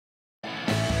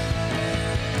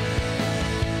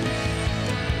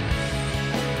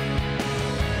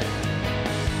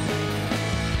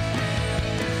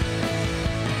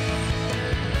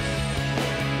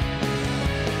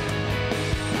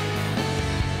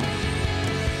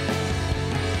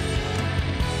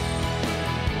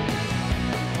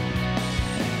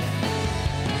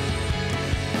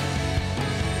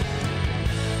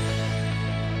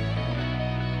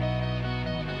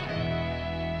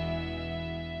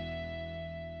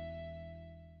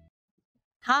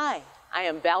Hi, I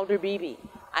am Valder Beebe.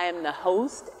 I am the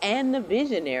host and the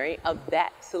visionary of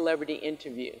That Celebrity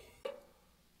Interview.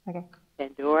 Okay.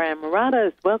 Pandora,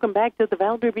 Amoratis, welcome back to the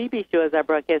Valder Beebe Show as I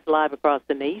broadcast live across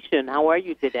the nation. How are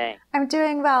you today? I'm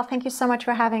doing well. Thank you so much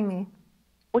for having me.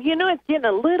 Well, you know, it's getting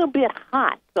a little bit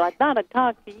hot, so I thought I'd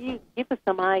talk to you, give us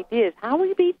some ideas. How will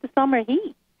we beat the summer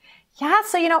heat? Yeah,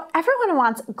 so everyone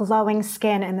wants glowing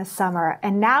skin in the summer,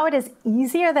 and now it is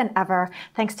easier than ever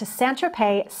thanks to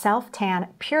Tropez Self-Tan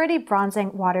Purity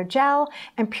Bronzing Water Gel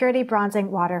and Purity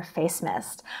Bronzing Water Face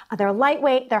Mist. They're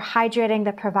lightweight, they're hydrating,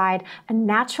 they provide a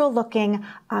natural-looking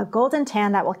golden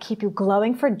tan that will keep you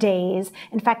glowing for days.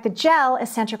 In fact, the gel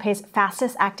is Tropez's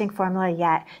fastest-acting formula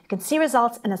yet. You can see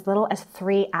results in as little as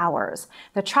 3 hours.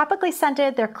 They're tropically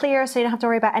scented, they're clear, so you don't have to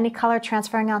worry about any color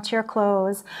transferring onto your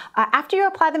clothes. After you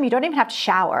apply them, you don't even have to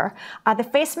shower. The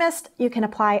face mist you can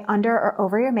apply under or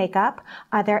over your makeup.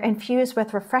 They're infused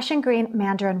with refreshing green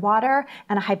mandarin water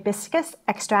and a hibiscus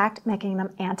extract, making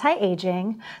them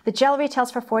anti-aging. The gel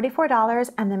retails for $44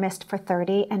 and the mist for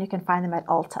 $30, and you can find them at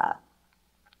Ulta.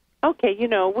 Okay, you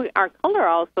know, our color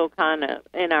also kind of,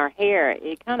 in our hair,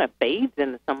 it kind of fades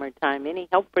in the summertime. Any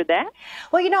help for that?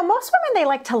 Well, most women, they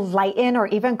like to lighten or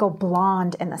even go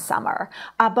blonde in the summer.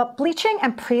 But bleaching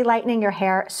and pre-lightening your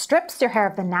hair strips your hair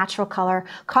of the natural color,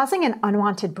 causing an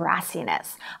unwanted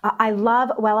brassiness. I love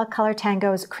Wella Color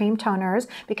Tango's cream toners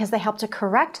because they help to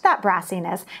correct that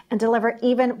brassiness and deliver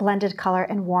even blended color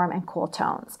in warm and cool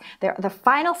tones. They're the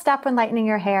final step when lightening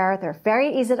your hair. They're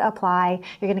very easy to apply.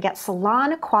 You're going to get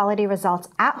salon quality results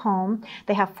at home.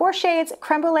 They have 4 shades,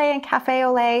 creme brulee and cafe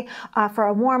au lait for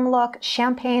a warm look,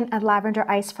 champagne and lavender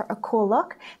ice for a cool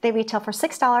look. They retail for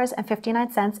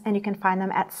 $6.59, and you can find them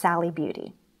at Sally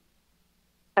Beauty.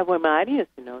 I want my audience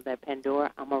to know that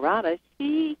Pandora Amoratis,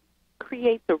 she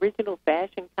creates original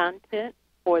fashion content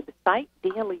for the site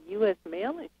Daily U.S.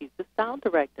 Mail, and she's the style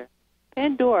director.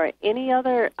 Pandora, any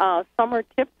other summer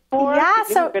tips for us? Yeah,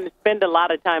 so we're going to spend a lot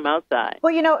of time outside.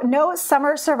 Well, no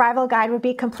summer survival guide would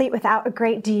be complete without a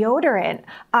great deodorant.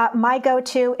 My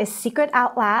go-to is Secret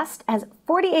Outlast. It has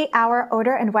 48-hour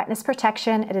odor and wetness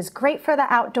protection. It is great for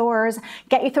the outdoors,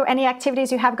 get you through any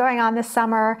activities you have going on this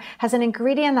summer. Has an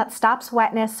ingredient that stops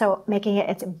wetness, so making it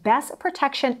its best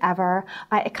protection ever.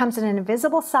 It comes in an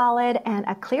invisible solid and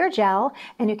a clear gel,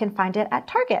 and you can find it at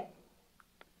Target.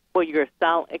 Well, you're a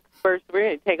style expert. We're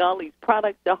going to take all these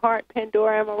products to heart,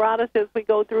 Pandora Amoratis, as we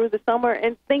go through the summer.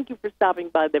 And thank you for stopping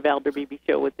by the Valder Beebe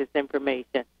Show with this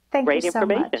information. Thank you so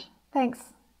much. Thanks.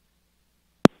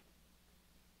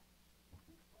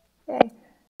 Yay.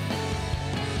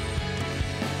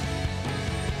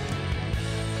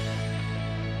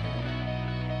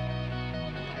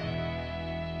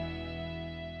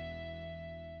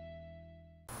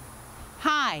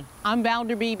 Hi, I'm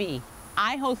Valder Beebe.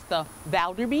 I host the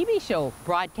Valder Beebe Show,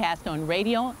 broadcast on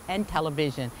radio and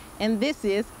television. And this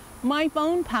is my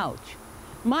phone pouch.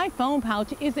 My phone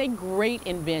pouch is a great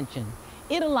invention.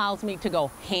 It allows me to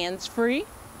go hands-free,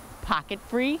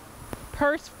 pocket-free,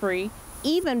 purse-free,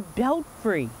 even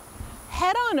belt-free.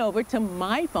 Head on over to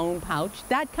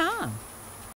myphonepouch.com.